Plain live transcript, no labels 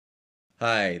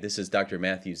Hi, this is Dr.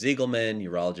 Matthew Ziegelmann,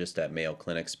 urologist at Mayo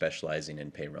Clinic specializing in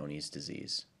Peyronie's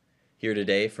disease. Here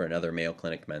today for another Mayo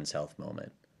Clinic Men's Health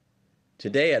Moment.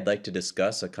 Today I'd like to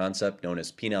discuss a concept known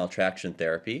as penile traction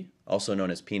therapy, also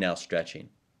known as penile stretching.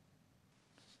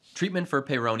 Treatment for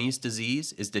Peyronie's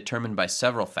disease is determined by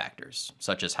several factors,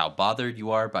 such as how bothered you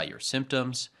are by your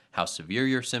symptoms, how severe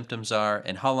your symptoms are,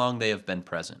 and how long they have been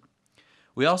present.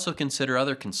 We also consider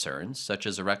other concerns, such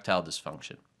as erectile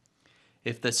dysfunction.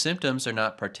 If the symptoms are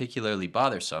not particularly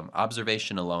bothersome,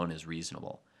 observation alone is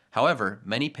reasonable. However,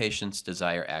 many patients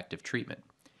desire active treatment.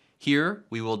 Here,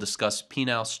 we will discuss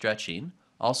penile stretching,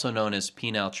 also known as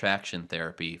penile traction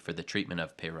therapy for the treatment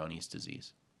of Peyronie's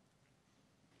disease.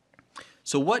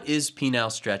 So what is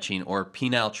penile stretching or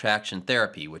penile traction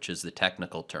therapy, which is the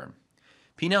technical term?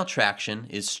 Penile traction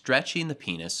is stretching the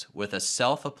penis with a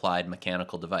self-applied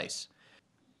mechanical device.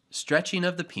 Stretching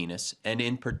of the penis, and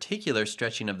in particular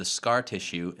stretching of the scar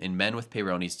tissue in men with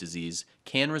Peyronie's disease,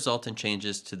 can result in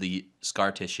changes to the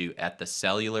scar tissue at the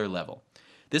cellular level.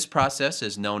 This process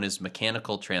is known as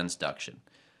mechanical transduction,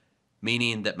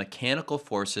 meaning that mechanical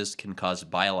forces can cause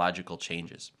biological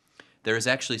changes. There is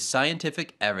actually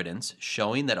scientific evidence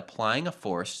showing that applying a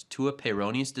force to a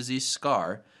Peyronie's disease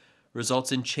scar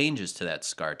results in changes to that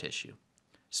scar tissue.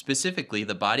 Specifically,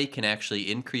 the body can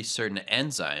actually increase certain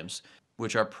enzymes,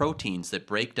 which are proteins that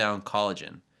break down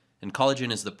collagen, and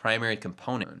collagen is the primary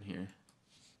component here.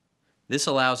 This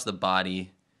allows the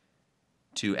body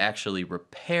to actually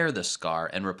repair the scar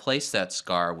and replace that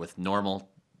scar with normal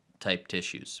type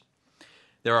tissues.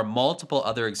 There are multiple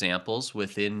other examples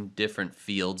within different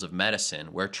fields of medicine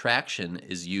where traction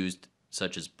is used,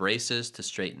 such as braces to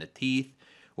straighten the teeth,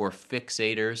 or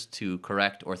fixators to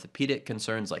correct orthopedic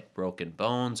concerns like broken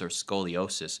bones or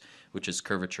scoliosis, which is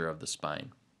curvature of the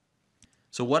spine.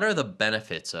 So what are the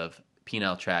benefits of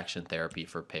penile traction therapy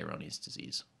for Peyronie's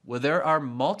disease? Well, there are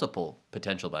multiple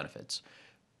potential benefits.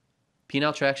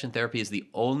 Penile traction therapy is the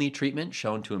only treatment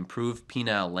shown to improve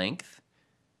penile length.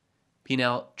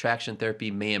 Penile traction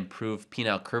therapy may improve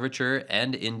penile curvature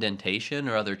and indentation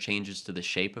or other changes to the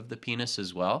shape of the penis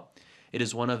as well. It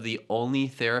is one of the only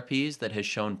therapies that has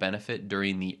shown benefit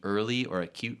during the early or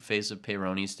acute phase of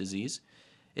Peyronie's disease.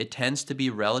 It tends to be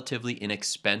relatively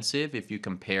inexpensive if you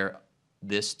compare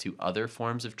this to other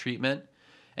forms of treatment,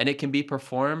 and it can be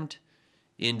performed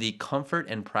in the comfort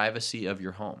and privacy of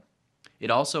your home.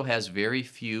 It also has very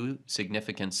few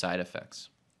significant side effects.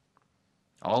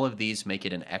 All of these make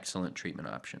it an excellent treatment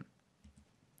option.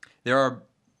 There are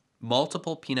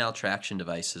multiple penile traction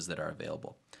devices that are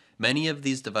available. Many of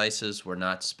these devices were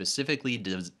not specifically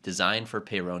designed for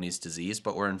Peyronie's disease,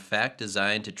 but were in fact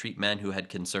designed to treat men who had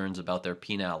concerns about their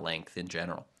penile length in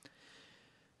general.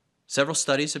 Several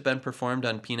studies have been performed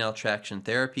on penile traction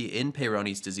therapy in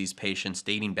Peyronie's disease patients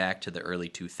dating back to the early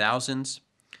 2000s.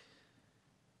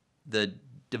 The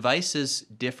devices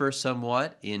differ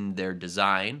somewhat in their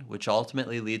design, which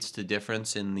ultimately leads to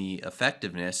difference in the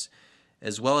effectiveness,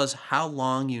 as well as how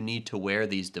long you need to wear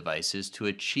these devices to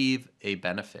achieve a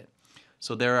benefit.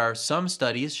 So there are some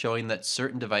studies showing that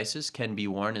certain devices can be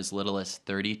worn as little as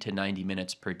 30 to 90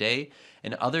 minutes per day,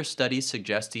 and other studies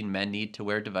suggesting men need to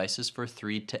wear devices for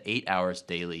 3 to 8 hours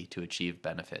daily to achieve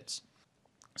benefits.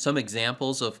 Some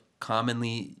examples of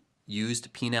commonly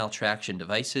used penile traction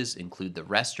devices include the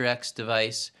Restorex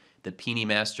device, the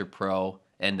PeniMaster Pro,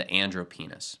 and the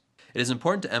Andropenis. It is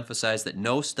important to emphasize that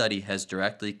no study has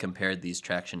directly compared these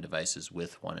traction devices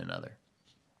with one another.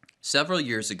 Several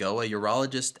years ago, a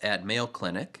urologist at Mayo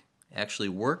Clinic actually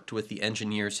worked with the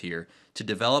engineers here to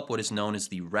develop what is known as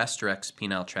the Restorex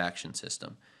penile traction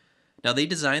system. Now, they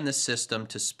designed this system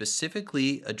to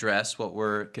specifically address what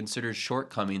were considered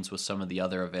shortcomings with some of the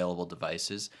other available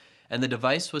devices, and the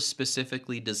device was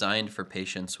specifically designed for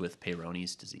patients with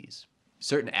Peyronie's disease.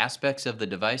 Certain aspects of the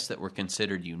device that were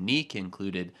considered unique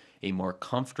included a more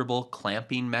comfortable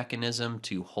clamping mechanism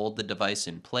to hold the device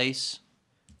in place,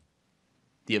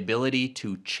 the ability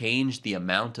to change the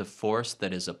amount of force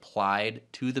that is applied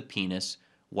to the penis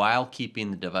while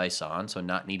keeping the device on, so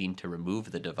not needing to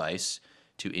remove the device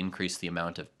to increase the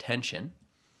amount of tension,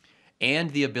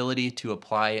 and the ability to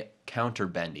apply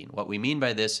counterbending. What we mean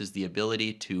by this is the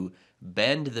ability to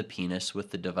bend the penis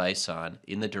with the device on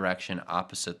in the direction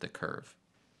opposite the curve.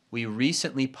 We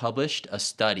recently published a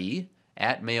study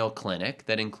at Mayo Clinic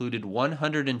that included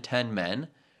 110 men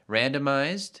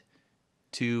randomized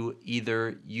to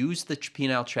either use the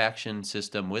penile traction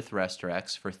system with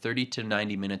Restorex for 30 to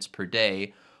 90 minutes per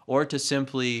day, or to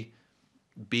simply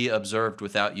be observed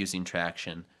without using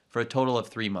traction for a total of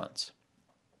 3 months.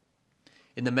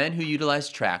 In the men who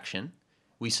utilized traction,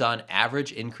 we saw an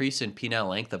average increase in penile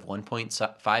length of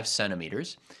 1.5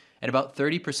 centimeters, and about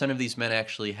 30% of these men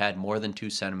actually had more than 2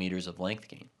 centimeters of length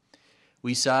gain.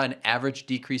 We saw an average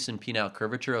decrease in penile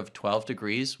curvature of 12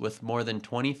 degrees, with more than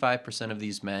 25% of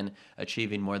these men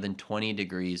achieving more than 20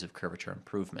 degrees of curvature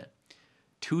improvement.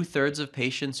 2/3 of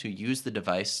patients who used the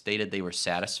device stated they were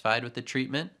satisfied with the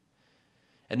treatment.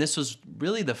 And this was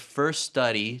really the first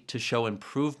study to show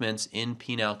improvements in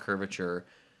penile curvature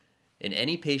in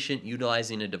any patient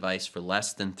utilizing a device for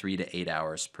less than 3 to 8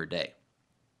 hours per day.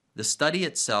 The study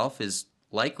itself is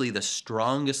likely the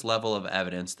strongest level of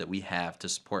evidence that we have to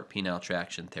support penile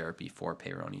traction therapy for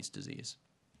Peyronie's disease.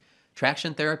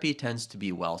 Traction therapy tends to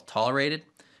be well tolerated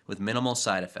with minimal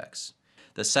side effects.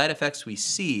 The side effects we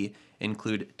see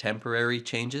include temporary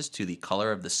changes to the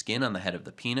color of the skin on the head of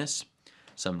the penis,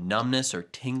 some numbness or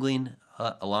tingling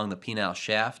along the penile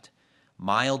shaft,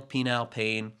 mild penile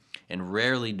pain, and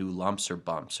rarely do lumps or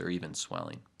bumps or even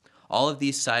swelling. All of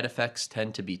these side effects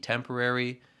tend to be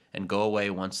temporary and go away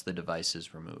once the device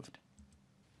is removed.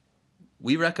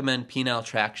 We recommend penile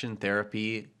traction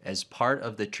therapy as part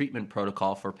of the treatment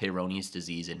protocol for Peyronie's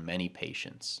disease in many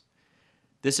patients.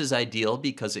 This is ideal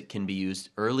because it can be used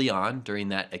early on during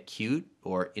that acute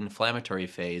or inflammatory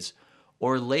phase,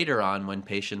 or later on when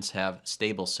patients have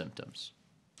stable symptoms.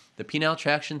 The penile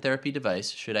traction therapy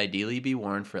device should ideally be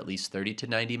worn for at least 30 to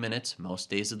 90 minutes most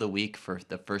days of the week for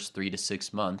the first 3 to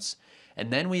 6 months,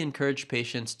 and then we encourage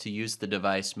patients to use the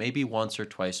device maybe once or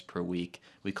twice per week.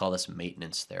 We call this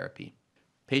maintenance therapy.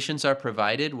 Patients are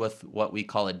provided with what we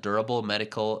call a durable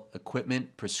medical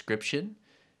equipment prescription,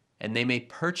 and they may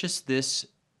purchase this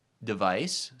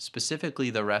device,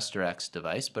 specifically the Restorex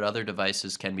device, but other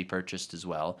devices can be purchased as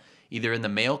well, either in the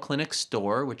Mayo Clinic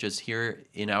store, which is here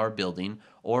in our building,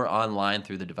 or online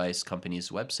through the device company's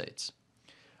websites.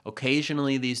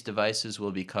 Occasionally, these devices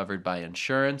will be covered by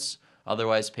insurance.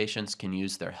 Otherwise, patients can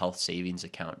use their health savings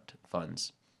account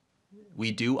funds.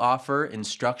 We do offer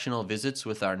instructional visits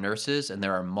with our nurses, and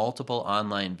there are multiple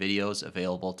online videos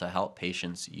available to help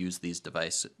patients use these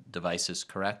devices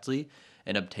correctly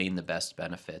and obtain the best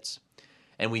benefits.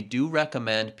 And we do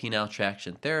recommend penile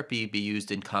traction therapy be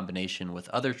used in combination with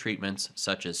other treatments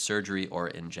such as surgery or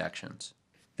injections.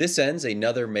 This ends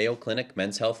another Mayo Clinic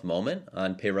Men's Health Moment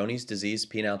on Peyronie's disease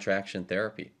penile traction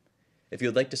therapy. If you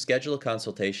would like to schedule a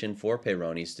consultation for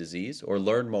Peyronie's disease or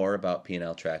learn more about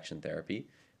penile traction therapy,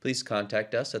 please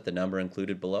contact us at the number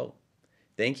included below.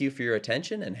 Thank you for your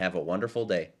attention and have a wonderful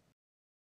day.